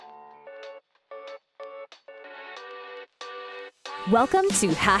Welcome to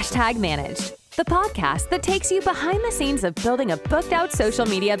Hashtag Managed, the podcast that takes you behind the scenes of building a booked out social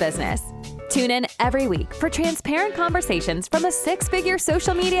media business. Tune in every week for transparent conversations from a six-figure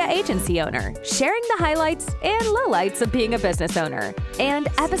social media agency owner, sharing the highlights and lowlights of being a business owner, and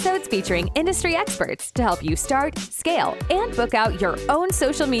episodes featuring industry experts to help you start, scale, and book out your own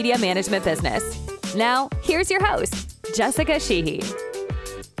social media management business. Now, here's your host, Jessica Sheehy.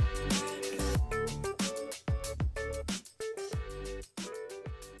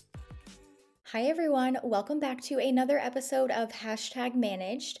 Hi everyone, welcome back to another episode of Hashtag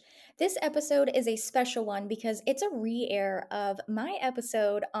Managed. This episode is a special one because it's a re-air of my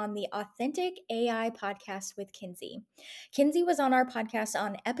episode on the Authentic AI podcast with Kinsey. Kinsey was on our podcast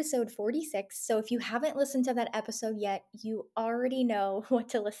on episode 46, so if you haven't listened to that episode yet, you already know what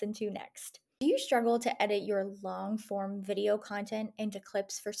to listen to next. Do you struggle to edit your long-form video content into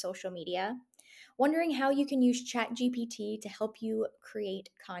clips for social media? Wondering how you can use ChatGPT to help you create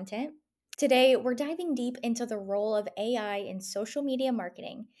content? Today, we're diving deep into the role of AI in social media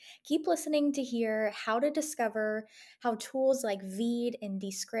marketing. Keep listening to hear how to discover how tools like Veed and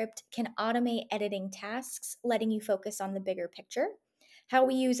Descript can automate editing tasks, letting you focus on the bigger picture, how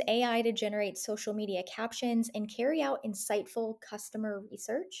we use AI to generate social media captions and carry out insightful customer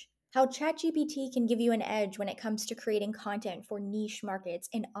research, how ChatGPT can give you an edge when it comes to creating content for niche markets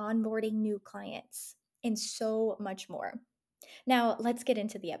and onboarding new clients, and so much more. Now, let's get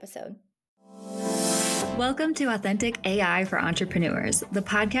into the episode. Welcome to Authentic AI for Entrepreneurs, the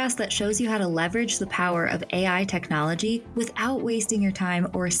podcast that shows you how to leverage the power of AI technology without wasting your time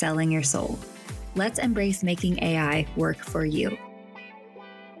or selling your soul. Let's embrace making AI work for you.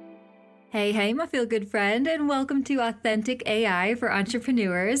 Hey, my feel-good friend, and welcome to Authentic AI for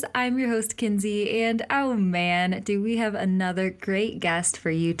Entrepreneurs. I'm your host, Kinsey, and oh man, do we have another great guest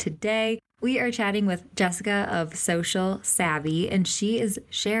for you today. We are chatting with Jessica of Social Savvy, and she is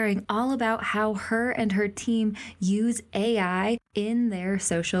sharing all about how her and her team use AI in their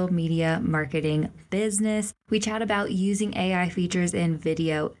social media marketing business. We chat about using AI features in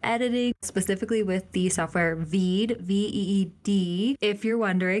video editing, specifically with the software Veed, V-E-E-D, if you're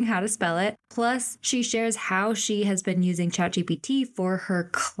wondering how to spell it. Plus, she shares how she has been using ChatGPT for her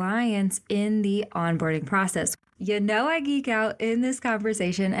clients in the onboarding process. You know I geek out in this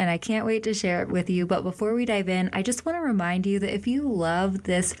conversation and I can't wait to share it with you. But before we dive in, I just want to remind you that if you love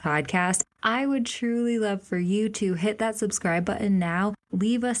this podcast, I would truly love for you to hit that subscribe button now,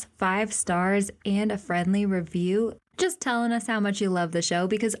 leave us 5 stars and a friendly review, just telling us how much you love the show,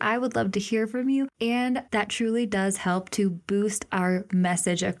 because I would love to hear from you. And that truly does help to boost our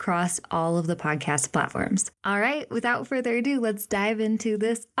message across all of the podcast platforms. All right, without further ado, let's dive into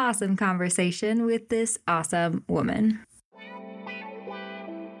this awesome conversation with this awesome woman.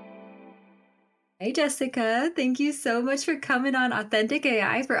 Hey, Jessica. Thank you so much for coming on Authentic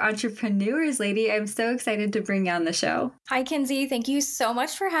AI for Entrepreneurs, lady. I'm so excited to bring you on the show. Hi, Kinsey. Thank you so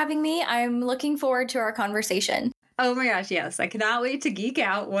much for having me. I'm looking forward to our conversation. Oh my gosh, yes. I cannot wait to geek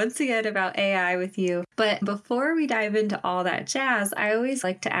out once again about AI with you. But before we dive into all that jazz, I always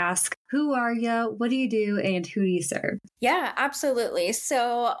like to ask, who are you? What do you do? And who do you serve? Yeah, absolutely.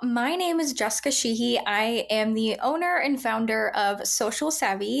 So my name is Jessica Sheehy. I am the owner and founder of Social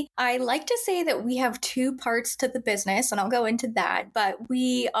Savvy. I like to say that we have 2 parts to the business, and I'll go into that, but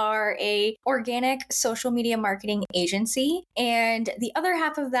we are a organic social media marketing agency. And the other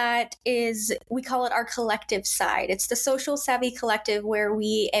half of that is, we call it our collective side. It's the Social Savvy Collective, where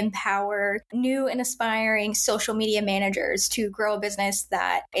we empower new and aspiring social media managers to grow a business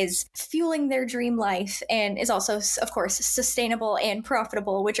that is fueling their dream life and is also, of course, sustainable and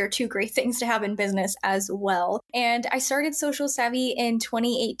profitable, which are 2 great things to have in business as well. And I started Social Savvy in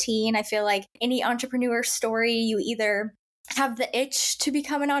 2018. I feel like any entrepreneur story, you either have the itch to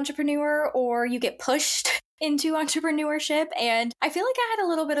become an entrepreneur or you get pushed into entrepreneurship. And I feel like I had a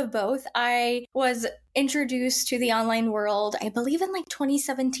little bit of both. I was introduced to the online world, I believe in like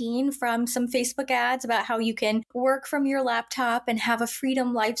 2017, from some Facebook ads about how you can work from your laptop and have a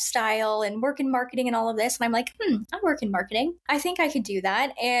freedom lifestyle and work in marketing and all of this. And I'm like, I work in marketing. I think I could do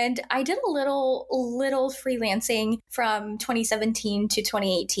that. And I did a little freelancing from 2017 to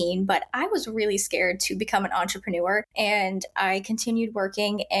 2018, but I was really scared to become an entrepreneur. And I continued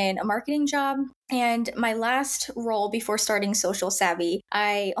working in a marketing job. And my last role before starting Social Savvy,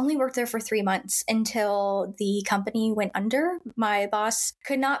 I only worked there for 3 months until the company went under. My boss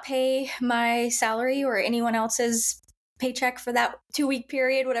could not pay my salary or anyone else's paycheck for that 2-week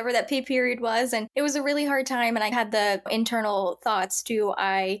period, whatever that pay period was. And it was a really hard time. And I had the internal thoughts, do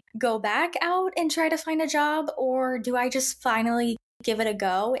I go back out and try to find a job, or do I just finally give it a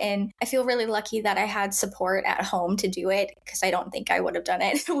go. And I feel really lucky that I had support at home to do it, because I don't think I would have done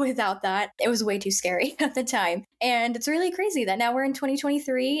it without that. It was way too scary at the time. And it's really crazy that now we're in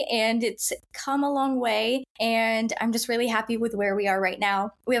 2023 and it's come a long way. And I'm just really happy with where we are right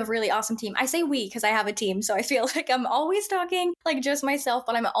now. We have a really awesome team. I say we because I have a team. So I feel like I'm always talking like just myself,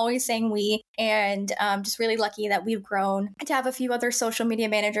 but I'm always saying we. And I'm just really lucky that we've grown to have a few other social media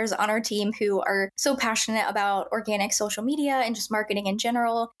managers on our team who are so passionate about organic social media and just marketing in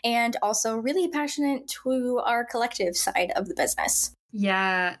general, and also really passionate to our collective side of the business.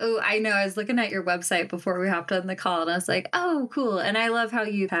 Yeah. Oh, I know. I was looking at your website before we hopped on the call and I was like, oh, cool. And I love how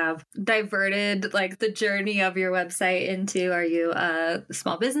you have diverted like the journey of your website into, are you a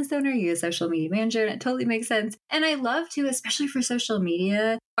small business owner? Are you a social media manager? And it totally makes sense. And I love to, especially for social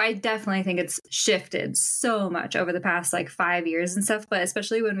media, I definitely think it's shifted so much over the past like 5 years and stuff. But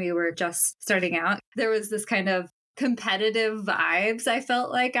especially when we were just starting out, there was this kind of competitive vibes I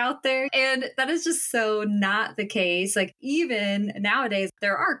felt like out there. And that is just so not the case. Like even nowadays,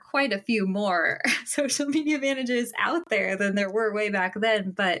 there are quite a few more social media managers out there than there were way back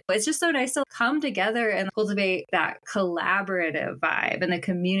then. But it's just so nice to come together and cultivate that collaborative vibe and the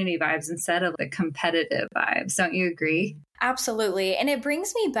community vibes instead of the competitive vibes. Don't you agree? Absolutely. And it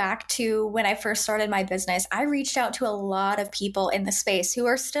brings me back to when I first started my business. I reached out to a lot of people in the space who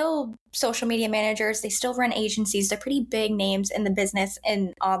are still social media managers. They still run agencies. They're pretty big names in the business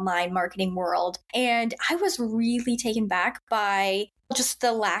and online marketing world. And I was really taken back by just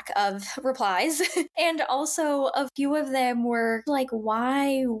the lack of replies. And also a few of them were like,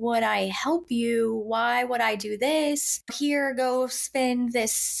 why would I help you? Why would I do this? Here, go spend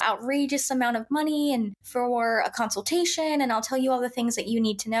this outrageous amount of money and for a consultation, and I'll tell you all the things that you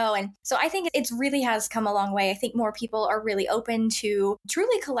need to know. And so I think it really has come a long way. I think more people are really open to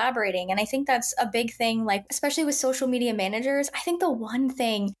truly collaborating. And I think that's a big thing, like, especially with social media managers. I think the one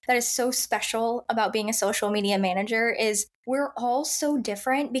thing that is so special about being a social media manager is we're all so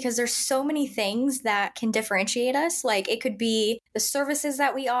different because there's so many things that can differentiate us. Like it could be the services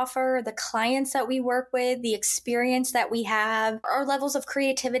that we offer, the clients that we work with, the experience that we have, our levels of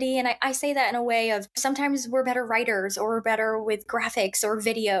creativity. And I say that in a way of sometimes we're better writers or we're better with graphics or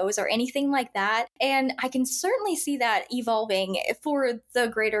videos or anything like that. And I can certainly see that evolving for the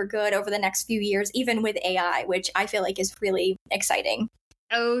greater good over the next few years, even with AI, which I feel like is really exciting.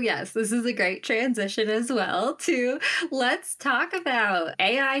 Oh, yes. This is a great transition as well to let's talk about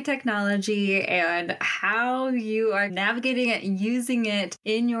AI technology and how you are navigating it and using it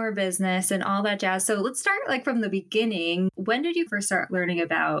in your business and all that jazz. So let's start like from the beginning. When did you first start learning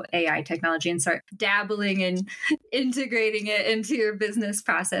about AI technology and start dabbling and integrating it into your business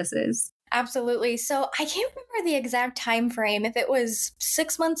processes? Absolutely. So I can't remember the exact time frame, if it was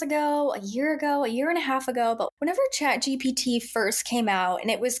 6 months ago, a year and a half ago, but whenever ChatGPT first came out, and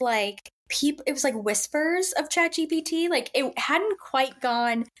it was like it was like whispers of ChatGPT. Like it hadn't quite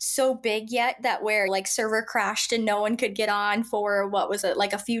gone so big yet that where like server crashed and no one could get on for what was it,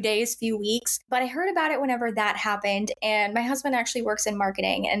 like a few days, few weeks. But I heard about it whenever that happened. And my husband actually works in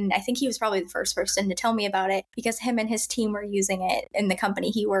marketing. And I think he was probably the first person to tell me about it because him and his team were using it in the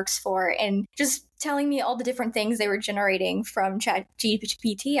company he works for. And just telling me all the different things they were generating from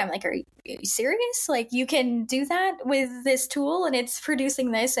ChatGPT. I'm like, are you serious? Like you can do that with this tool and it's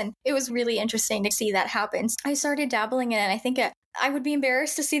producing this. And it was really interesting to see that happen. I started dabbling in it. And I think I would be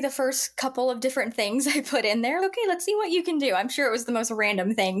embarrassed to see the first couple of different things I put in there. Okay, let's see what you can do. I'm sure it was the most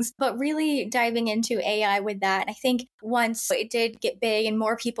random things, but really diving into AI with that. And I think once it did get big and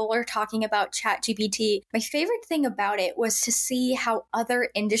more people were talking about ChatGPT, my favorite thing about it was to see how other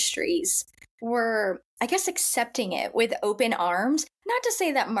industries were, I guess, accepting it with open arms. Not to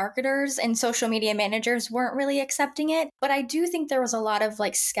say that marketers and social media managers weren't really accepting it, but I do think there was a lot of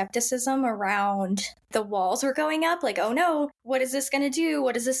like skepticism around the walls were going up. Like, oh no, what is this going to do?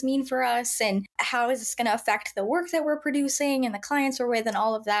 What does this mean for us? And how is this going to affect the work that we're producing and the clients we're with and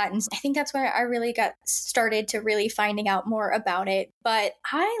all of that? And I think that's where I really got started to really finding out more about it. But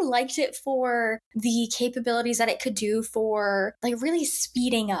I liked it for the capabilities that it could do for like really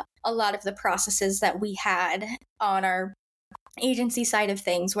speeding up a lot of the processes that we had on our agency side of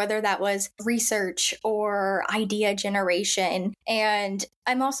things, whether that was research or idea generation. And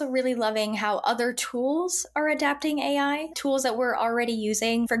I'm also really loving how other tools are adapting AI, tools that we're already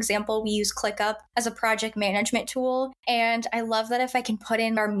using. For example, we use ClickUp as a project management tool. And I love that if I can put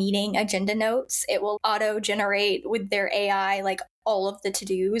in our meeting agenda notes, it will auto-generate with their AI, like all of the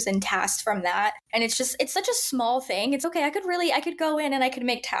to-dos and tasks from that. And it's such a small thing. It's okay. I could go in and I could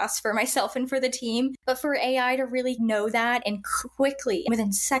make tasks for myself and for the team, but for AI to really know that and quickly,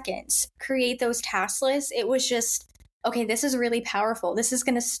 within seconds, create those task lists, it was just okay, this is really powerful. This is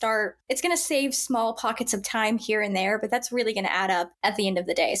going to it's going to save small pockets of time here and there, but that's really going to add up at the end of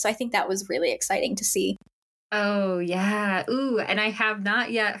the day. So I think that was really exciting to see. Oh, yeah. Ooh, and I have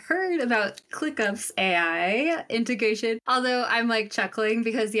not yet heard about ClickUp's AI integration, although I'm like chuckling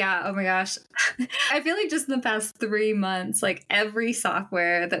because, yeah, oh my gosh. I feel like just in the past 3 months, like every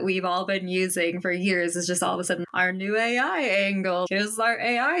software that we've all been using for years is just all of a sudden our new AI angle. Here's our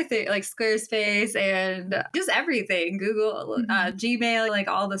AI thing, like Squarespace and just everything, Google, Gmail, like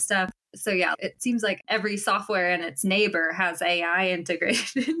all the stuff. So yeah, it seems like every software and its neighbor has AI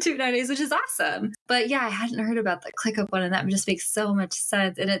integrated into it nowadays, which is awesome. But yeah, I hadn't heard about the ClickUp one, and that just makes so much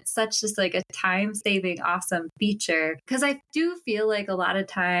sense. And it's such just like a time-saving, awesome feature. Because I do feel like a lot of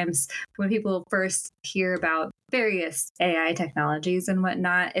times when people first hear about various AI technologies and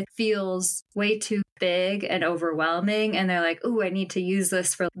whatnot, it feels way too big and overwhelming. And they're like, oh, I need to use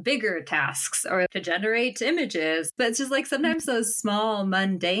this for bigger tasks or to generate images. But it's just like sometimes those small,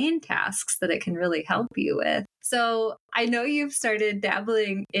 mundane tasks that it can really help you with. So I know you've started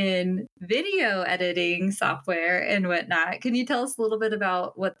dabbling in video editing software and whatnot. Can you tell us a little bit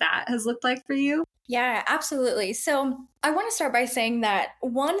about what that has looked like for you? Yeah, absolutely. So I want to start by saying that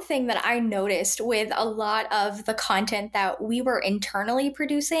one thing that I noticed with a lot of the content that we were internally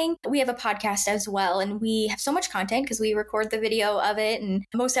producing, we have a podcast as well, and we have so much content because we record the video of it, and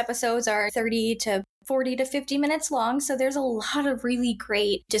most episodes are 30 to 40 to 50 minutes long. So there's a lot of really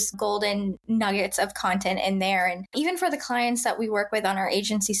great, just golden nuggets of content in there. And even for the clients that we work with on our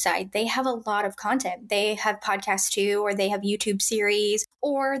agency side, they have a lot of content. They have podcasts too, or they have YouTube series,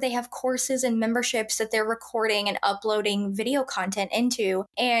 or they have courses and memberships that they're recording and uploading video content into.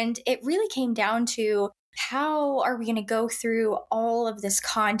 And it really came down to, how are we going to go through all of this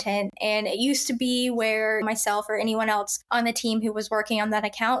content? And it used to be where myself or anyone else on the team who was working on that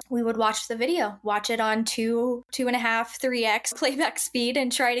account, we would watch the video, watch it on 2.5, 3x playback speed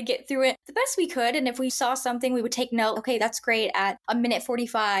and try to get through it the best we could. And if we saw something, we would take note. Okay, that's great at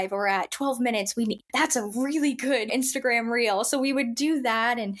 1:45 or at 12 minutes. That's a really good Instagram reel. So we would do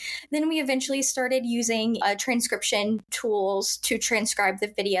that. And then we eventually started using transcription tools to transcribe the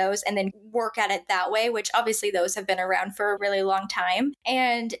videos and then work at it that way, which obviously those have been around for a really long time.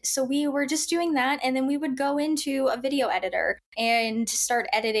 And so we were just doing that. And then we would go into a video editor and start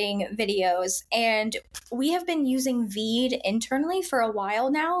editing videos. And we have been using Veed internally for a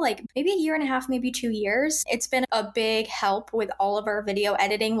while now, like maybe a year and a half, maybe 2 years. It's been a big help with all of our video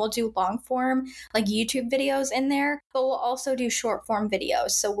editing. We'll do long form, like YouTube videos in there, but we'll also do short form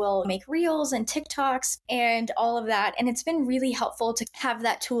videos. So we'll make reels and TikToks and all of that. And it's been really helpful to have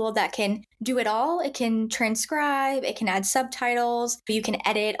that tool that can do it all. It can transcribe, it can add subtitles, you can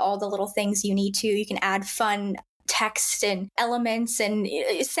edit all the little things you need to, you can add fun text and elements and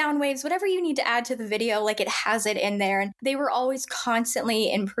sound waves, whatever you need to add to the video, like it has it in there. And they were always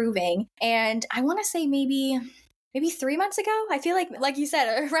constantly improving. And I want to say maybe 3 months ago, I feel like you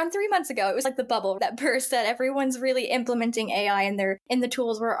said, around 3 months ago, it was like the bubble that burst that everyone's really implementing AI in the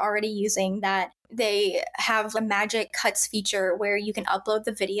tools we're already using, that they have a Magic Cuts feature where you can upload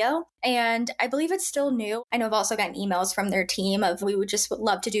the video. And I believe it's still new. I know I've also gotten emails from their team of would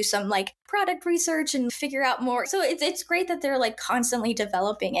love to do some like product research and figure out more. So it's great that they're like constantly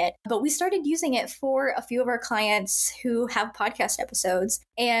developing it. But we started using it for a few of our clients who have podcast episodes.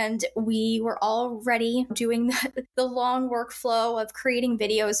 And we were already doing the long workflow of creating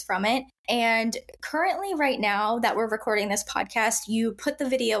videos from it. And currently right now that we're recording this podcast, you put the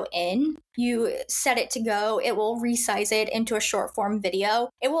video in, you set it to go, it will resize it into a short form video.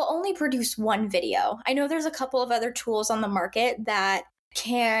 It will only produce one video. I know there's a couple of other tools on the market that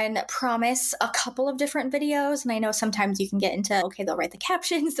can promise a couple of different videos. And I know sometimes you can get into, okay, they'll write the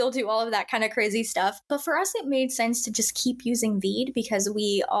captions, they'll do all of that kind of crazy stuff. But for us, it made sense to just keep using Veed because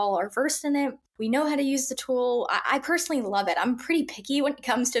we all are versed in it. We know how to use the tool. I personally love it. I'm pretty picky when it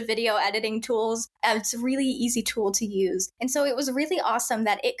comes to video editing tools. It's a really easy tool to use. And so it was really awesome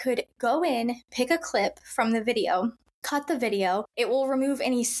that it could go in, pick a clip from the video, cut the video. It will remove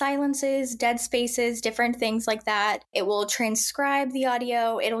any silences, dead spaces, different things like that. It will transcribe the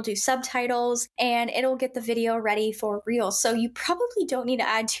audio, it'll do subtitles, and it'll get the video ready for Reels. So you probably don't need to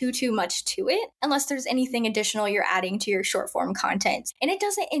add too much to it unless there's anything additional you're adding to your short form content. And it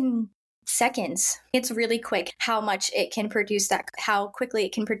does it in seconds. It's really quick how quickly it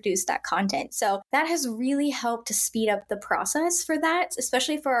can produce that content. So that has really helped to speed up the process for that,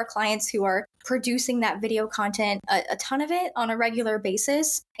 especially for our clients who are producing that video content, a ton of it on a regular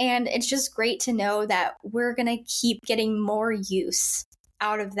basis. And it's just great to know that we're going to keep getting more use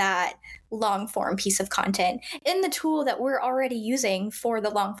out of that long form piece of content in the tool that we're already using for the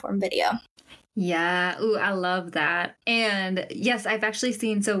long form video. Yeah. Ooh, I love that. And yes, I've actually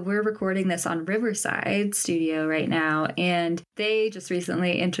seen, so we're recording this on Riverside Studio right now, and they just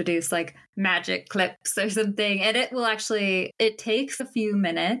recently introduced like magic clips or something. And it will actually, it takes a few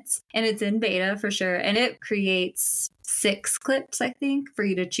minutes and it's in beta for sure. And it creates 6 clips, I think, for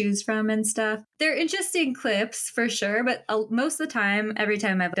you to choose from and stuff. They're interesting clips for sure. But most of the time, every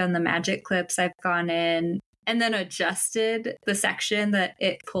time I've done the magic clips, I've gone in and then adjusted the section that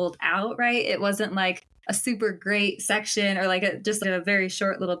it pulled out, right? It wasn't like a super great section or like just a very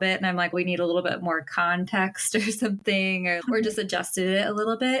short little bit. And I'm like, we need a little bit more context or something, or just adjusted it a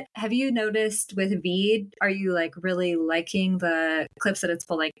little bit. Have you noticed with Veed, are you like really liking the clips that it's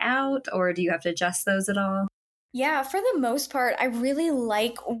pulling out, or do you have to adjust those at all? Yeah, for the most part, I really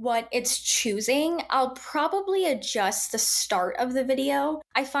like what it's choosing. I'll probably adjust the start of the video.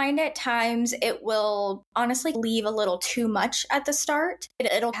 I find at times it will honestly leave a little too much at the start.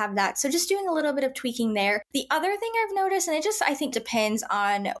 It'll have that. So just doing a little bit of tweaking there. The other thing I've noticed, and it just, I think, depends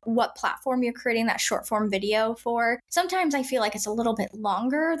on what platform you're creating that short form video for. Sometimes I feel like it's a little bit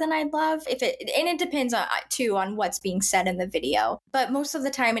longer than I'd love. And it depends on, too, on what's being said in the video. But most of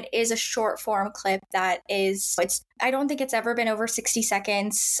the time it is a short form clip that is, I don't think it's ever been over 60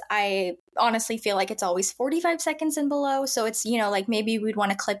 seconds. I honestly feel like it's always 45 seconds and below. So it's, like maybe we'd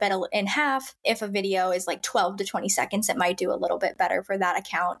want to clip it in half. If a video is like 12 to 20 seconds, it might do a little bit better for that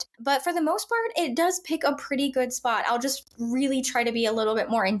account. But for the most part, it does pick a pretty good spot. I'll just really try to be a little bit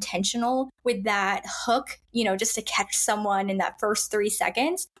more intentional with that hook, just to catch someone in that first 3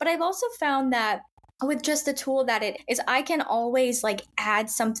 seconds. But I've also found that with just the tool that it is, I can always like add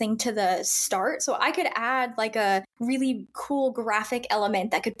something to the start. So I could add like a really cool graphic element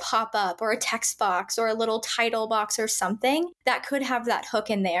that could pop up, or a text box, or a little title box, or something that could have that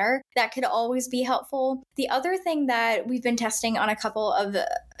hook in there. That could always be helpful. The other thing that we've been testing on a couple of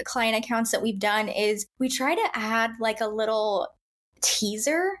client accounts that we've done is we try to add like a little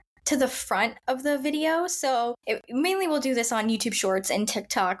teaser to the front of the video. So mainly we'll do this on YouTube Shorts and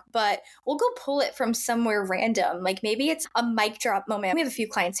TikTok, but we'll go pull it from somewhere random. Like maybe it's a mic drop moment. We have a few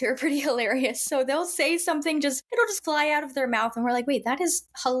clients who are pretty hilarious. So they'll say something, it'll just fly out of their mouth. And we're like, wait, that is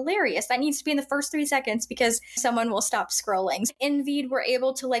hilarious. That needs to be in the first 3 seconds because someone will stop scrolling. In Veed, we're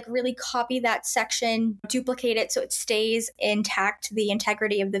able to like really copy that section, duplicate it so it stays intact, the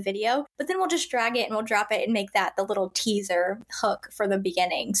integrity of the video. But then we'll just drag it and we'll drop it and make that the little teaser hook for the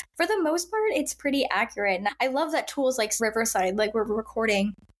beginnings. For the most part, it's pretty accurate. And I love that tools like Riverside, like we're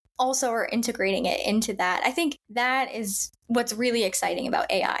recording, also are integrating it into that. I think that is what's really exciting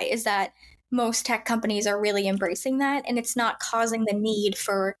about AI, is that most tech companies are really embracing that, and it's not causing the need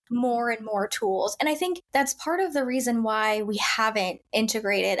for more and more tools. And I think that's part of the reason why we haven't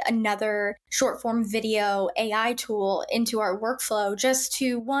integrated another short form video AI tool into our workflow, just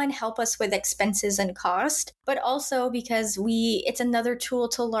to, one, help us with expenses and cost, but also because it's another tool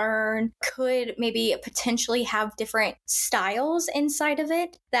to learn, could maybe potentially have different styles inside of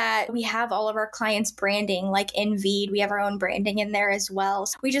it. That we have all of our clients' branding, like in Veed, we have our own branding in there as well.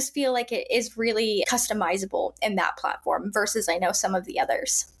 So we just feel like it is really customizable in that platform versus, I know, some of the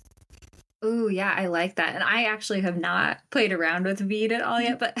others. Ooh, yeah, I like that. And I actually have not played around with Veed at all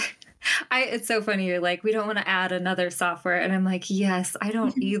yet, but it's so funny. You're like, we don't want to add another software. And I'm like, yes, I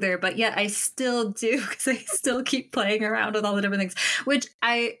don't either. But yet I still do, because I still keep playing around with all the different things, which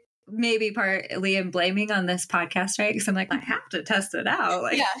I maybe partly am blaming on this podcast, right? Because I'm like, I have to test it out.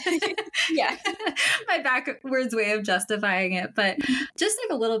 Like, yeah. My backwards way of justifying it. But just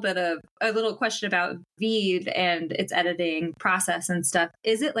like a little question about Veed and its editing process and stuff.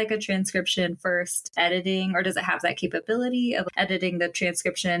 Is it like a transcription first editing, or does it have that capability of editing the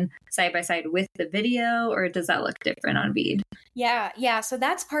transcription side by side with the video, or does that look different on Veed? Yeah. So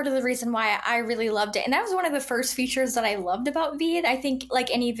that's part of the reason why I really loved it. And that was one of the first features that I loved about Veed. I think like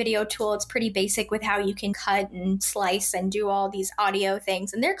any video tool, it's pretty basic with how you can cut and slice and do all these audio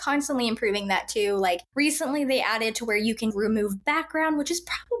things. And they're constantly improving that too. Like recently they added to where you can remove background, which is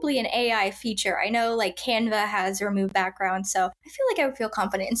probably an AI feature. I know like Canva has remove background. So I feel like I would feel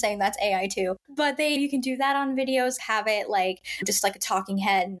confident in saying that's AI too. But you can do that on videos, have it like just like a talking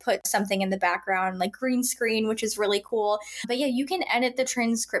head and put something in the background, like green screen, which is really cool. But yeah, you can edit the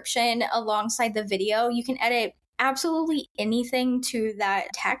transcription alongside the video. You can edit absolutely anything to that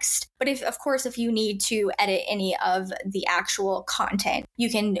text. But if you need to edit any of the actual content, you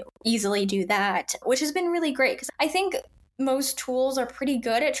can easily do that, which has been really great, because I think most tools are pretty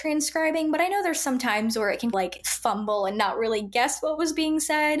good at transcribing, but I know there's some times where it can like fumble and not really guess what was being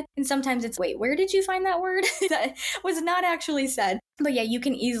said. And sometimes it's, wait, where did you find that word? That was not actually said. But yeah, you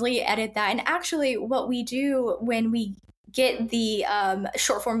can easily edit that. And actually what we do when we get the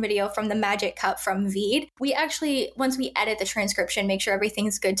short form video from the Magic Cup from Veed, we actually, once we edit the transcription, make sure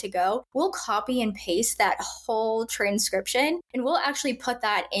everything's good to go, we'll copy and paste that whole transcription and we'll actually put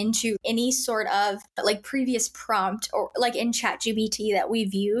that into any sort of like previous prompt or like in ChatGPT that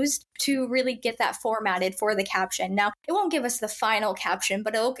we've used to really get that formatted for the caption. Now, it won't give us the final caption,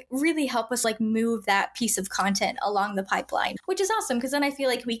 but it'll really help us like move that piece of content along the pipeline, which is awesome because then I feel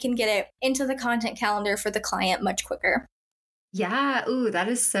like we can get it into the content calendar for the client much quicker. Yeah. Ooh, that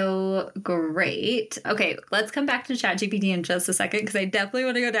is so great. Okay, let's come back to ChatGPT in just a second because I definitely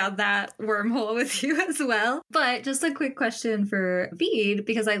want to go down that wormhole with you as well. But just a quick question for Veed,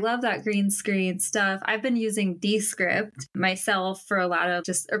 because I love that green screen stuff. I've been using Descript myself for a lot of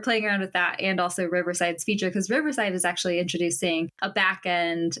or playing around with that, and also Riverside's feature, because Riverside is actually introducing a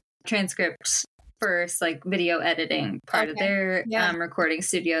back-end transcript first, like video editing part of their recording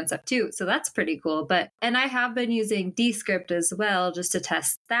studio and stuff too. So that's pretty cool. And I have been using Descript as well just to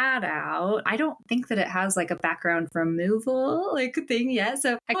test that out. I don't think that it has like a background removal like thing yet.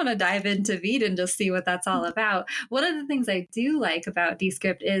 So I want to dive into Veed and just see what that's all about. One of the things I do like about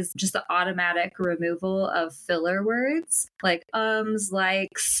Descript is just the automatic removal of filler words like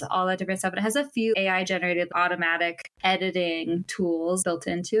likes, all that different stuff. It has a few AI generated automatic editing tools built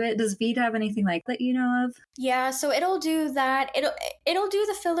into it. Does Veed have anything like that you know of? Yeah, so it'll do that. It'll do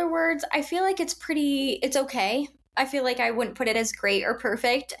the filler words. I feel like it's okay. I feel like I wouldn't put it as great or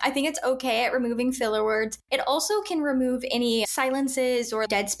perfect. I think it's okay at removing filler words. It also can remove any silences or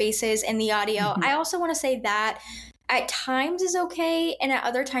dead spaces in the audio. Mm-hmm. I also want to say that at times is okay, and at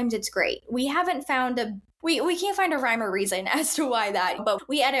other times it's great. We haven't found we can't find a rhyme or reason as to why that, but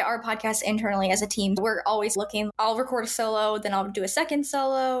we edit our podcast internally as a team. We're always looking. I'll record a solo, then I'll do a second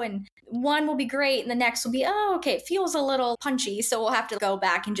solo, and one will be great, and the next will be, it feels a little punchy, so we'll have to go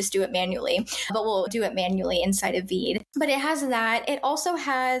back and just do it manually. But we'll do it manually inside of Veed. But it has that. It also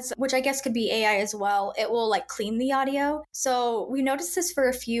has, which I guess could be AI as well, it will like clean the audio. So we noticed this for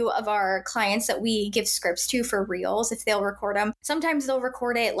a few of our clients that we give scripts to for Reels, if they'll record them. Sometimes they'll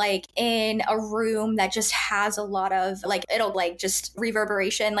record it like in a room that just has a lot of like, it'll like just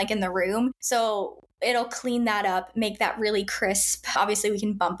reverberation like in the room. So it'll clean that up, make that really crisp. Obviously, we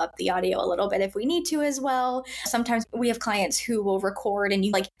can bump up the audio a little bit if we need to as well. Sometimes we have clients who will record and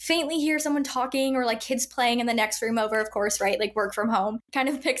you like faintly hear someone talking or like kids playing in the next room over, of course, right? Like work from home kind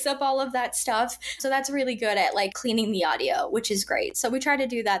of picks up all of that stuff. So that's really good at like cleaning the audio, which is great. So we try to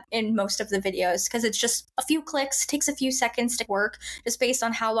do that in most of the videos because it's just a few clicks, takes a few seconds to work just based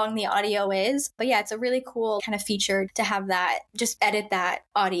on how long the audio is. But yeah, it's a really cool kind of feature to have that, just edit that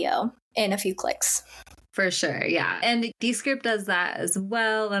audio in a few clicks. For sure, yeah. And Descript does that as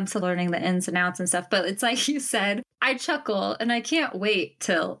well. I'm still learning the ins and outs and stuff, but it's like you said, I chuckle and I can't wait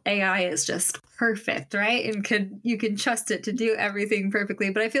till AI is just perfect, right? And you can trust it to do everything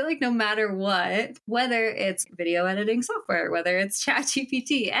perfectly. But I feel like no matter what, whether it's video editing software, whether it's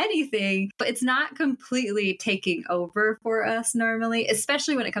ChatGPT, anything, but it's not completely taking over for us normally,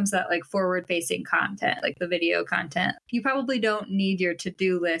 especially when it comes to that like forward-facing content, like the video content. You probably don't need your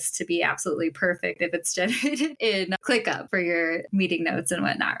to-do list to be absolutely perfect if it's generated in ClickUp for your meeting notes and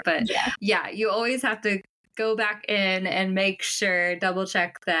whatnot. But yeah, you always have to go back in and make sure, double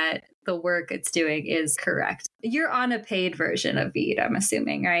check that the work it's doing is correct. You're on a paid version of Veed, I'm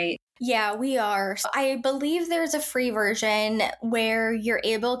assuming, right? Yeah, we are. I believe there's a free version where you're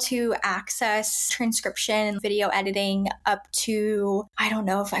able to access transcription and video editing up to, I don't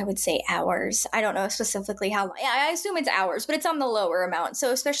know if I would say hours. I don't know specifically how long. I assume it's hours, but it's on the lower amount.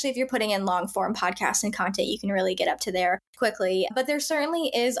 So especially if you're putting in long form podcasts and content, you can really get up to there quickly. But there certainly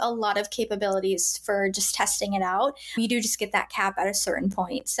is a lot of capabilities for just testing it out. You do just get that cap at a certain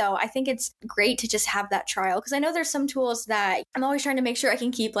point. So I think it's great to just have that trial because I know there's some tools that I'm always trying to make sure I can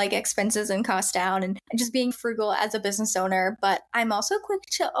keep like expenses and costs down and just being frugal as a business owner. But I'm also quick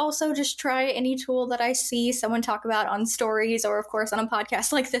to also just try any tool that I see someone talk about on stories or of course on a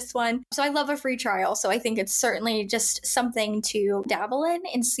podcast like this one. So I love a free trial. So I think it's certainly just something to dabble in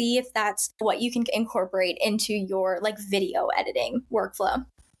and see if that's what you can incorporate into your like video editing workflow.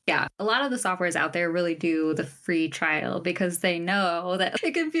 Yeah, a lot of the softwares out there really do the free trial because they know that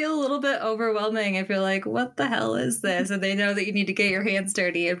it can feel a little bit overwhelming if you're like, what the hell is this? And they know that you need to get your hands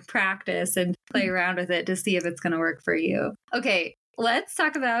dirty and practice and play around with it to see if it's going to work for you. Okay, let's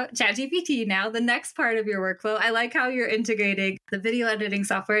talk about ChatGPT now, the next part of your workflow. I like how you're integrating the video editing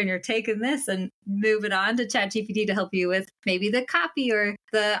software and you're taking this and moving on to ChatGPT to help you with maybe the copy or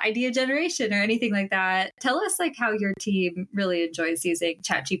the idea generation or anything like that. Tell us like how your team really enjoys using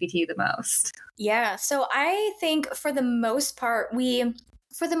ChatGPT the most. Yeah, so I think for the most part, we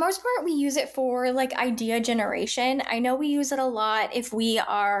For the most part, we use it for like idea generation. I know we use it a lot if we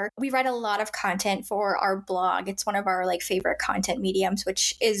write a lot of content for our blog. It's one of our like favorite content mediums,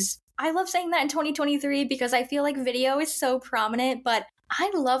 which is, I love saying that in 2023 because I feel like video is so prominent, but I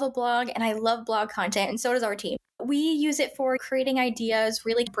love a blog and I love blog content, and so does our team. We use it for creating ideas,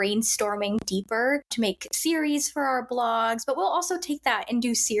 really brainstorming deeper to make series for our blogs, but we'll also take that and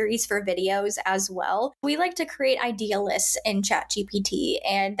do series for videos as well. We like to create idea lists in ChatGPT,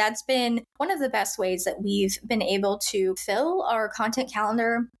 and that's been one of the best ways that we've been able to fill our content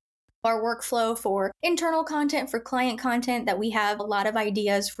calendar, our workflow for internal content, for client content, that we have a lot of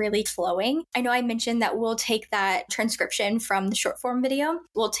ideas really flowing. I know I mentioned that we'll take that transcription from the short form video,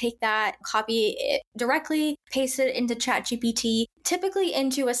 we'll take that, copy it directly, paste it into ChatGPT, typically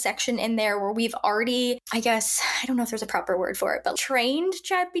into a section in there where we've already, I guess, I don't know if there's a proper word for it, but trained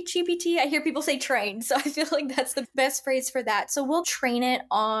ChatGPT. I hear people say trained, so I feel like that's the best phrase for that. So we'll train it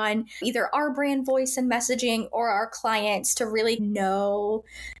on either our brand voice and messaging or our clients to really know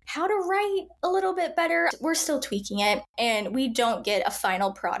how to write a little bit better. We're still tweaking it and we don't get a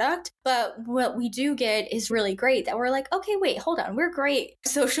final product, but what we do get is really great that we're like, okay, wait, hold on. We're great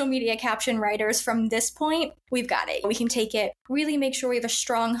social media caption writers from this point. We've got it. We can take it, really make sure we have a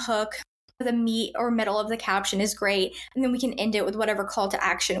strong hook. The meat or middle of the caption is great. And then we can end it with whatever call to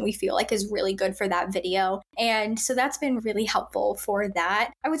action we feel like is really good for that video. And so that's been really helpful for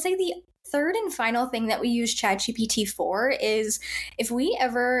that. I would say the third and final thing that we use ChatGPT for is if we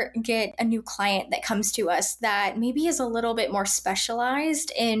ever get a new client that comes to us that maybe is a little bit more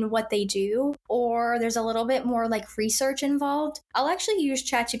specialized in what they do, or there's a little bit more like research involved, I'll actually use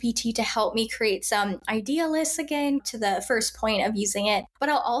ChatGPT to help me create some idea lists again, to the first point of using it. But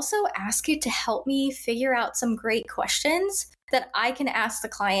I'll also ask it to help me figure out some great questions that I can ask the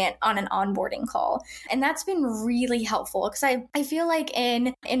client on an onboarding call. And that's been really helpful because I feel like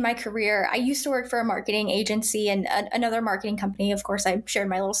in my career, I used to work for a marketing agency and another marketing company. Of course, I shared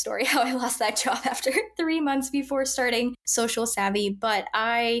my little story how I lost that job after 3 months before starting Social Savvy. But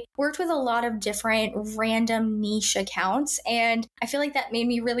I worked with a lot of different random niche accounts. And I feel like that made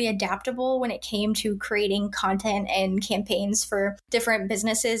me really adaptable when it came to creating content and campaigns for different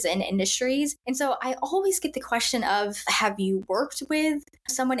businesses and industries. And so I always get the question of, have you worked with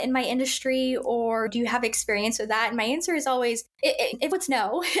someone in my industry, or do you have experience with that? And my answer is always, if it's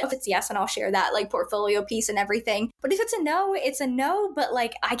no. If it's yes, and I'll share that like portfolio piece and everything. But if it's a no, it's a no, but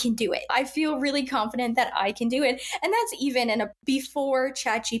like I can do it. I feel really confident that I can do it. And that's even in a before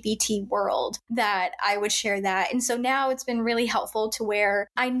ChatGPT world that I would share that. And so now it's been really helpful to where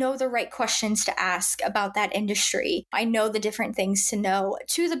I know the right questions to ask about that industry. I know the different things to know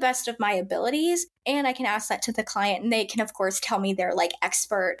to the best of my abilities. And I can ask that to the client, and they can, of course, tell me their like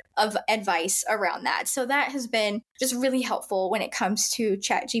expert of advice around that. So that has been just really helpful when it comes to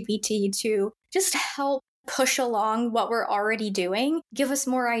ChatGPT to just help push along what we're already doing, give us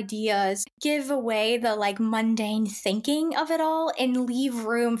more ideas, give away the like mundane thinking of it all, and leave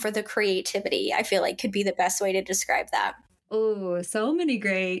room for the creativity. I feel like could be the best way to describe that. Oh, so many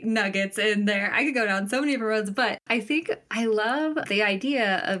great nuggets in there. I could go down so many different roads, but I think I love the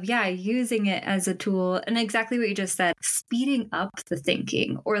idea of, using it as a tool and exactly what you just said, speeding up the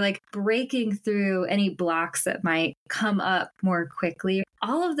thinking or like breaking through any blocks that might come up more quickly.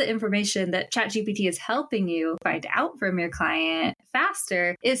 All of the information that ChatGPT is helping you find out from your client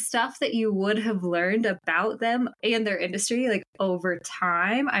faster is stuff that you would have learned about them and their industry like over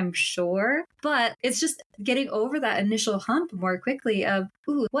time, I'm sure. But it's just getting over that initial hump more quickly of,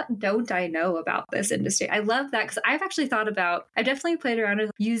 ooh, what don't I know about this industry? I love that because I've definitely played around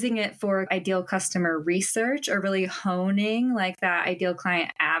with using it for ideal customer research or really honing like that ideal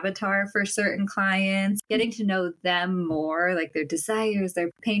client avatar for certain clients, getting to know them more, like their desires,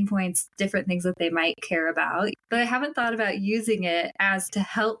 their pain points, different things that they might care about. But I haven't thought about using it as to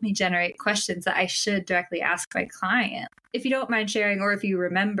help me generate questions that I should directly ask my client. If you don't mind sharing, or if you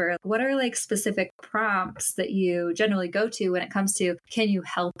remember, what are like specific prompts that you generally go to when it comes to, can you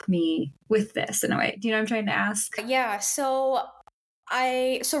help me with this in a way? Do you know what I'm trying to ask? Yeah. So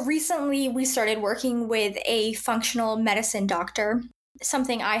recently we started working with a functional medicine doctor.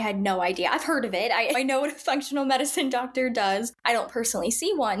 Something I had no idea. I've heard of it. I know what a functional medicine doctor does. I don't personally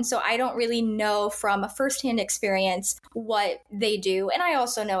see one, so I don't really know from a firsthand experience what they do. And I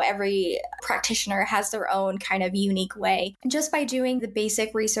also know every practitioner has their own kind of unique way. Just by doing the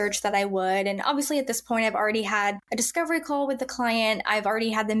basic research that I would, and obviously at this point I've already had a discovery call with the client. I've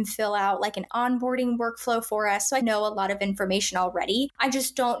already had them fill out like an onboarding workflow for us, so I know a lot of information already. I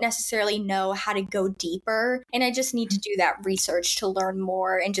just don't necessarily know how to go deeper, and I just need to do that research to learn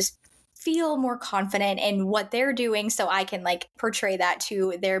more and just feel more confident in what they're doing so I can like portray that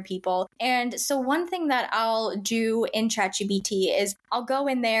to their people. And so one thing that I'll do in ChatGPT is I'll go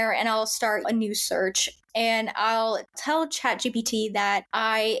in there and I'll start a new search. And I'll tell ChatGPT that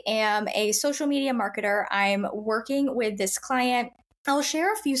I am a social media marketer. I'm working with this client. I'll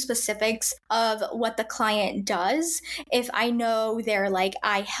share a few specifics of what the client does. If I know their like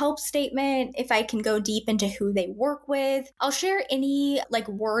I help statement, if I can go deep into who they work with, I'll share any like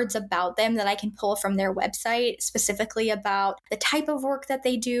words about them that I can pull from their website, specifically about the type of work that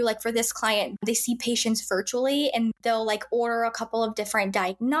they do. Like for this client, they see patients virtually and they'll like order a couple of different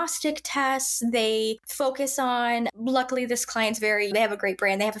diagnostic tests. They focus on, luckily this client's they have a great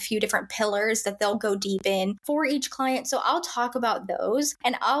brand. They have a few different pillars that they'll go deep in for each client. So I'll talk about those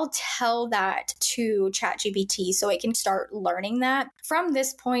and I'll tell that to ChatGPT so it can start learning that. From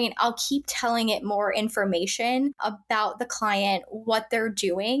this point, I'll keep telling it more information about the client, what they're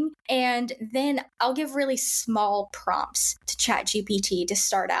doing, and then I'll give really small prompts to ChatGPT to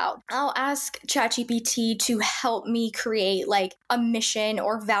start out. I'll ask ChatGPT to help me create like a mission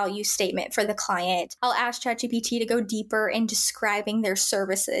or value statement for the client. I'll ask ChatGPT to go deeper in describing their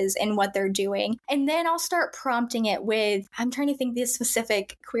services and what they're doing. And then I'll start prompting it with, I'm trying to think the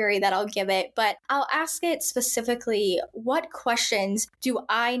specific query that I'll give it, but I'll ask it specifically, what questions do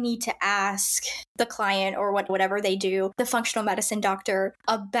I need to ask the client or whatever they do, the functional medicine doctor,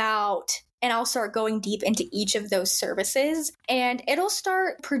 about, and I'll start going deep into each of those services and it'll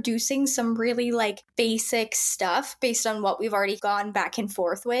start producing some really like basic stuff based on what we've already gone back and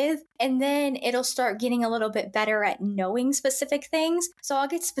forth with. And then it'll start getting a little bit better at knowing specific things. So I'll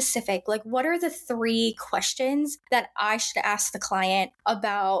get specific, like what are the 3 questions that I should ask the client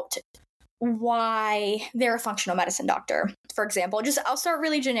about why they're a functional medicine doctor, for example. I'll start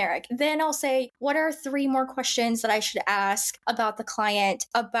really generic. Then I'll say, what are 3 more questions that I should ask about the client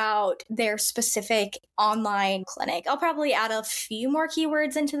about their specific online clinic? I'll probably add a few more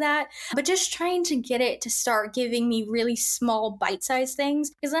keywords into that, but just trying to get it to start giving me really small bite-sized things,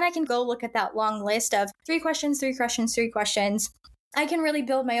 because then I can go look at that long list of 3 questions, 3 questions, 3 questions. I can really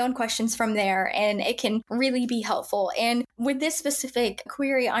build my own questions from there and it can really be helpful. And with this specific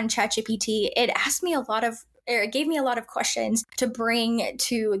query on ChatGPT, it gave me a lot of questions to bring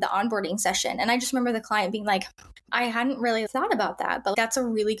to the onboarding session. And I just remember the client being like, I hadn't really thought about that, but that's a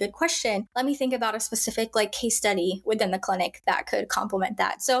really good question. Let me think about a specific like case study within the clinic that could complement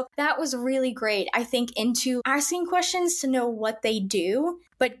that. So that was really great. I think into asking questions to know what they do,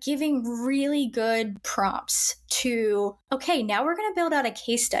 but giving really good prompts to, okay, now we're going to build out a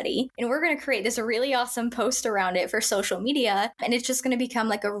case study and we're going to create this really awesome post around it for social media. And it's just going to become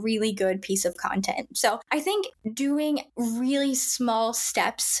like a really good piece of content. So I think doing really small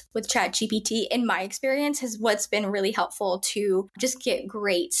steps with ChatGPT, in my experience, has what's been really helpful to just get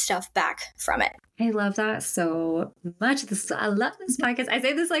great stuff back from it. I love that so much. I love this podcast. I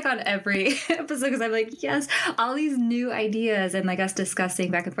say this like on every episode because I'm like, yes, all these new ideas and like us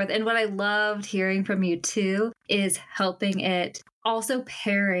discussing back and forth. And what I loved hearing from you too is helping it also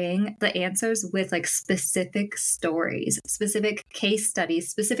pairing the answers with like specific stories, specific case studies,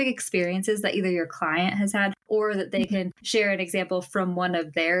 specific experiences that either your client has had or that they can share an example from one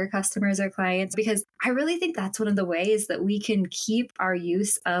of their customers or clients. Because I really think that's one of the ways that we can keep our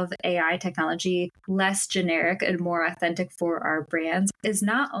use of AI technology less generic and more authentic for our brands, is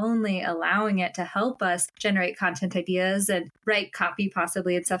not only allowing it to help us generate content ideas and write copy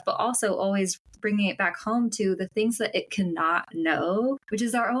possibly and stuff, but also always bringing it back home to the things that it cannot know, which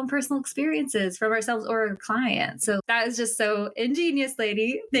is our own personal experiences from ourselves or our clients. So that is just so ingenious,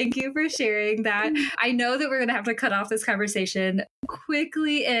 lady. Thank you for sharing that. I know that we're going to have to cut off this conversation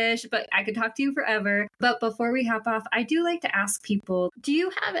quickly-ish, but I could talk to you forever. But before we hop off, I do like to ask people, do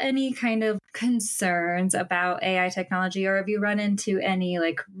you have any kind of concerns about AI technology, or have you run into any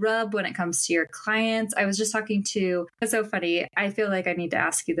like rub when it comes to your clients? I was just talking to, it's so funny. I feel like I need to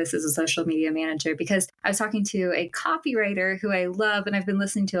ask you this as a social media manager, because I was talking to a copywriter who I love, and I've been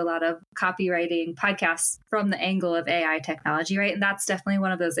listening to a lot of copywriting podcasts from the angle of AI technology, right? And that's definitely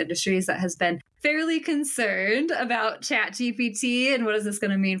one of those industries that has been fairly concerned about ChatGPT and what is this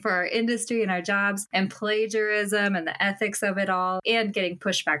going to mean for our industry and our jobs and plagiarism and the ethics of it all and getting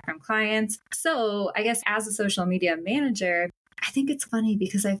pushback from clients. So I guess as a social media manager, I think it's funny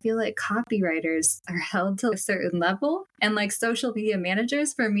because I feel like copywriters are held to a certain level, and like social media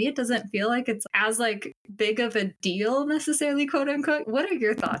managers, for me, it doesn't feel like it's as like big of a deal necessarily, quote unquote. What are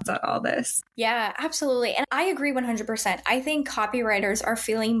your thoughts on all this? Yeah, absolutely. And I agree 100%. I think copywriters are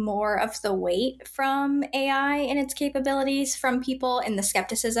feeling more of the weight from AI and its capabilities from people and the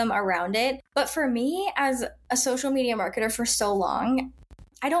skepticism around it. But for me, as a social media marketer for so long,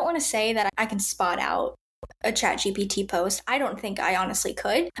 I don't want to say that I can spot out a ChatGPT post. I don't think I honestly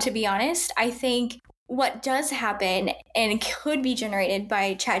could, to be honest. I think what does happen and could be generated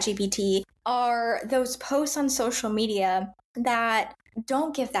by ChatGPT are those posts on social media that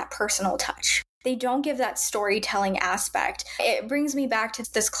don't give that personal touch. They don't give that storytelling aspect. It brings me back to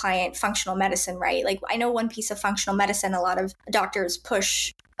this client, functional medicine, right? Like, I know one piece of functional medicine, a lot of doctors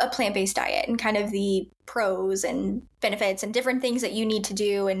push a plant-based diet and kind of the pros and benefits and different things that you need to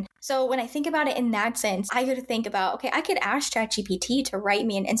do. And so when I think about it in that sense, I could think about, okay, I could ask ChatGPT to write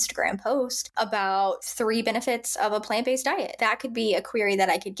me an Instagram post about 3 benefits of a plant-based diet. That could be a query that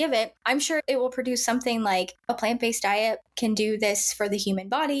I could give it. I'm sure it will produce something like a plant-based diet can do this for the human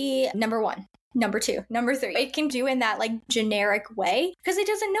body. Number 1. Number 2, number 3. It can do in that like generic way because it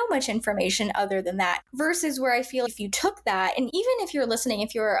doesn't know much information other than that. Versus where I feel if you took that, and even if you're listening,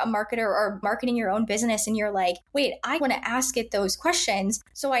 if you're a marketer or marketing your own business and you're like, wait, I want to ask it those questions.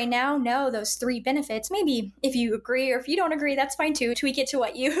 So I now know those 3 benefits. Maybe if you agree or if you don't agree, that's fine too. Tweak it to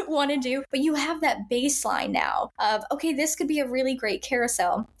what you want to do. But you have that baseline now of, okay, this could be a really great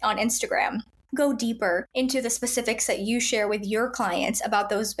carousel on Instagram. Go deeper into the specifics that you share with your clients about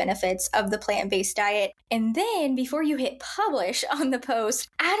those benefits of the plant-based diet. And then before you hit publish on the post,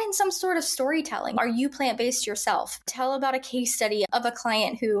 add in some sort of storytelling. Are you plant-based yourself? Tell about a case study of a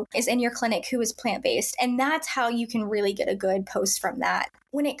client who is in your clinic who is plant-based. And that's how you can really get a good post from that.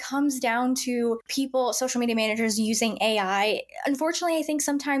 When it comes down to people, social media managers using AI, unfortunately, I think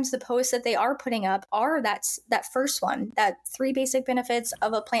sometimes the posts that they are putting up are that first one, that 3 basic benefits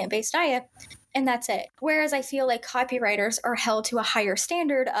of a plant-based diet. And that's it. Whereas I feel like copywriters are held to a higher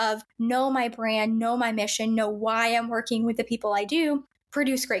standard of know my brand, know my mission, know why I'm working with the people I do,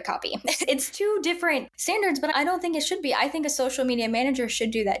 produce great copy. It's 2 different standards, but I don't think it should be. I think a social media manager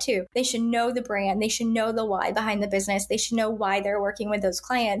should do that too. They should know the brand. They should know the why behind the business. They should know why they're working with those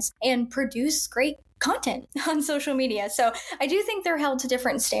clients and produce great content on social media. So I do think they're held to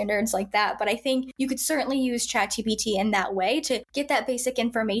different standards like that, but I think you could certainly use ChatGPT in that way to get that basic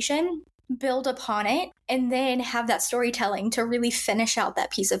information, build upon it, and then have that storytelling to really finish out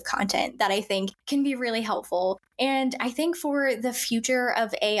that piece of content that I think can be really helpful. And I think for the future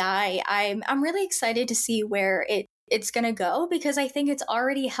of AI, I'm really excited to see where it's going to go because I think it's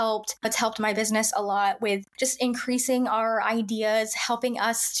helped my business a lot with just increasing our ideas, helping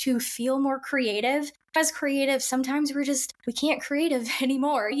us to feel more creative. As creative, sometimes we can't creative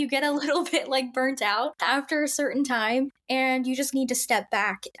anymore. You get a little bit like burnt out after a certain time and you just need to step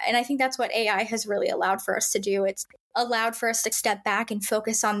back. And I think that's what AI has really allowed for us to do. It's allowed for us to step back and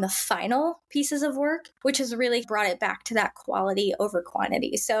focus on the final pieces of work, which has really brought it back to that quality over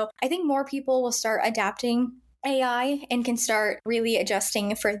quantity. So I think more people will start adapting AI and can start really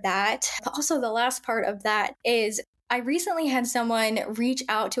adjusting for that. But also the last part of that is I recently had someone reach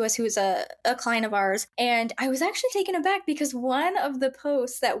out to us who is a client of ours, and I was actually taken aback because one of the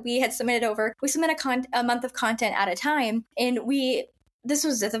posts that we had submitted over, we submit a month of content at a time, and this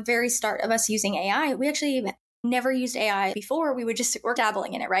was at the very start of us using AI. We actually never used AI before. We're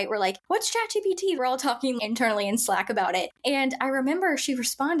dabbling in it, right? We're like, what's ChatGPT? We're all talking internally in Slack about it. And I remember she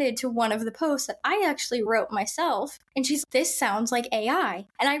responded to one of the posts that I actually wrote myself. And she's, this sounds like AI.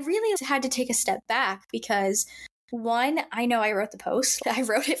 And I really had to take a step back because 1, I know I wrote the post. I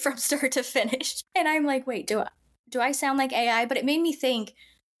wrote it from start to finish. And I'm like, wait, do I sound like AI? But it made me think,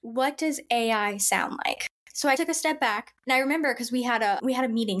 what does AI sound like? So I took a step back, and I remember because we had a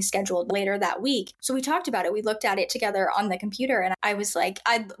meeting scheduled later that week. So we talked about it. We looked at it together on the computer, and I was like,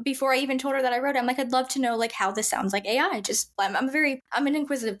 before I even told her that I wrote it, I'm like, I'd love to know like how this sounds like AI. I'm an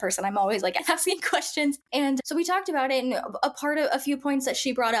inquisitive person. I'm always like asking questions, and so we talked about it. And a few points that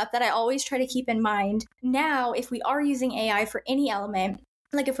she brought up that I always try to keep in mind now, if we are using AI for any element,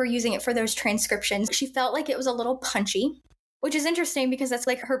 like if we're using it for those transcriptions, she felt like it was a little punchy. Which is interesting because that's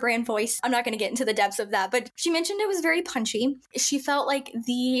like her brand voice. I'm not going to get into the depths of that, but she mentioned it was very punchy. She felt like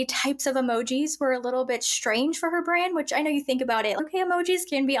the types of emojis were a little bit strange for her brand, which I know you think about it. Okay, emojis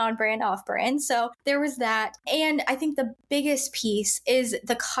can be on brand, off brand. So there was that. And I think the biggest piece is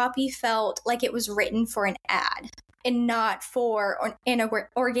the copy felt like it was written for an ad and not for an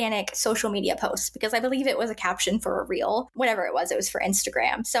organic social media post, because I believe it was a caption for a reel, whatever it was for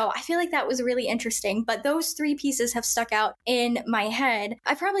Instagram. So I feel like that was really interesting, but those 3 pieces have stuck out in my head.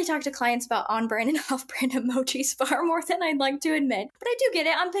 I probably talked to clients about on-brand and off-brand emojis far more than I'd like to admit, but I do get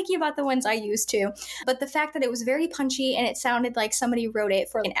it. I'm picky about the ones I use too. But the fact that it was very punchy and it sounded like somebody wrote it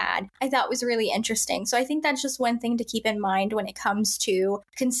for an ad, I thought was really interesting. So I think that's just one thing to keep in mind when it comes to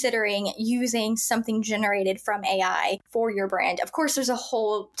considering using something generated from AI AI for your brand. Of course, there's a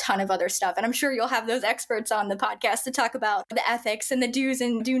whole ton of other stuff, and I'm sure you'll have those experts on the podcast to talk about the ethics and the do's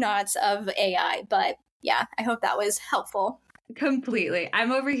and do nots of AI. But yeah, I hope that was helpful. Completely.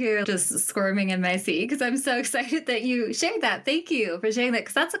 I'm over here just squirming in my seat because I'm so excited that you shared that. Thank you for sharing that,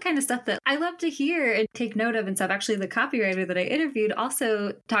 because that's the kind of stuff that I love to hear and take note of and stuff. Actually, the copywriter that I interviewed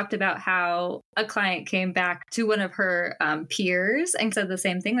also talked about how a client came back to one of her peers and said the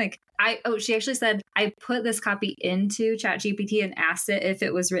same thing. Like, she actually said, I put this copy into ChatGPT and asked it if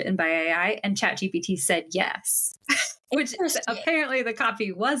it was written by AI, and ChatGPT said yes. Which apparently the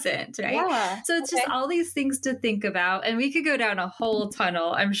copy wasn't, right? Yeah. So it's just all these things to think about. And we could go down a whole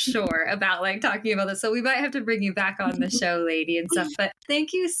tunnel, I'm sure, about like talking about this. So we might have to bring you back on the show, lady, and stuff. But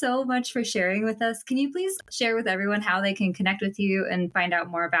thank you so much for sharing with us. Can you please share with everyone how they can connect with you and find out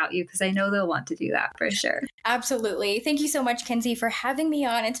more about you? Because I know they'll want to do that for sure. Absolutely. Thank you so much, Kinsey, for having me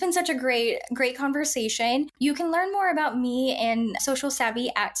on. It's been such a great conversation. You can learn more about me and Social Savvy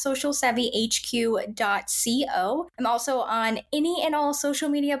at socialsavvyhq.co. I'm also on any and all social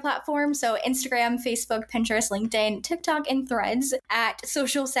media platforms, so Instagram, Facebook, Pinterest, LinkedIn, TikTok, and Threads at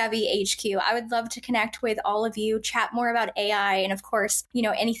Social Savvy HQ. I would love to connect with all of you, chat more about AI, and of course,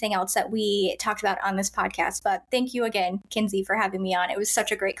 anything else that we talked about on this podcast. But thank you again, Kinsey, for having me on. It was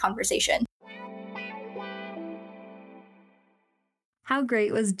such a great conversation. How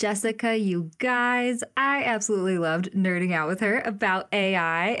great was Jessica, you guys? I absolutely loved nerding out with her about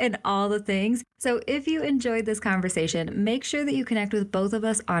AI and all the things. So if you enjoyed this conversation, make sure that you connect with both of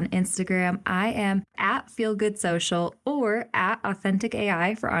us on Instagram. I am at FeelGoodSocial or at Authentic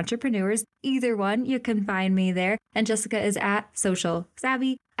AI for Entrepreneurs. Either one, you can find me there. And Jessica is at Social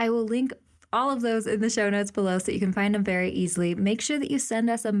Savvy. I will link all of those in the show notes below so you can find them very easily. Make sure that you send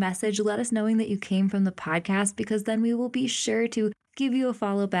us a message. Let us knowing that you came from the podcast, because then we will be sure to give you a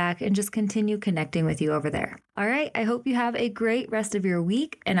follow back and just continue connecting with you over there. All right. I hope you have a great rest of your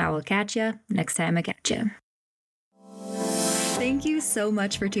week, and I will catch you next time I catch you. Thank you so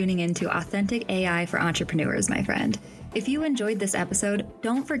much for tuning in to Authentic AI for Entrepreneurs, my friend. If you enjoyed this episode,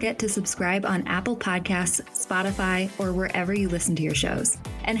 don't forget to subscribe on Apple Podcasts, Spotify, or wherever you listen to your shows.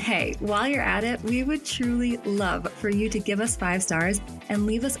 And hey, while you're at it, we would truly love for you to give us 5 stars and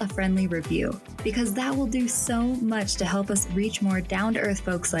leave us a friendly review, because that will do so much to help us reach more down-to-earth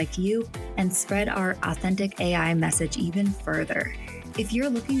folks like you and spread our Authentic AI message even further. If you're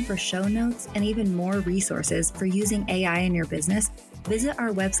looking for show notes and even more resources for using AI in your business, visit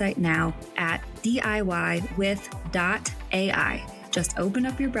our website now at DIYwith.ai. Just open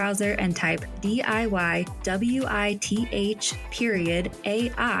up your browser and type DIYWITH.AI,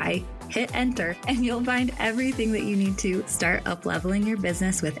 hit enter, and you'll find everything that you need to start up-leveling your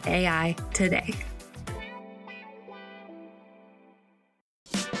business with AI today.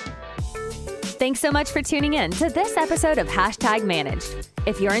 Thanks so much for tuning in to this episode of #Managed.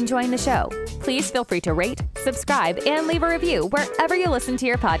 If you're enjoying the show, please feel free to rate, subscribe, and leave a review wherever you listen to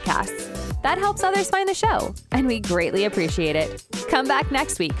your podcasts. That helps others find the show, and we greatly appreciate it. Come back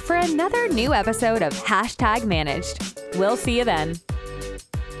next week for another new episode of #Managed. We'll see you then.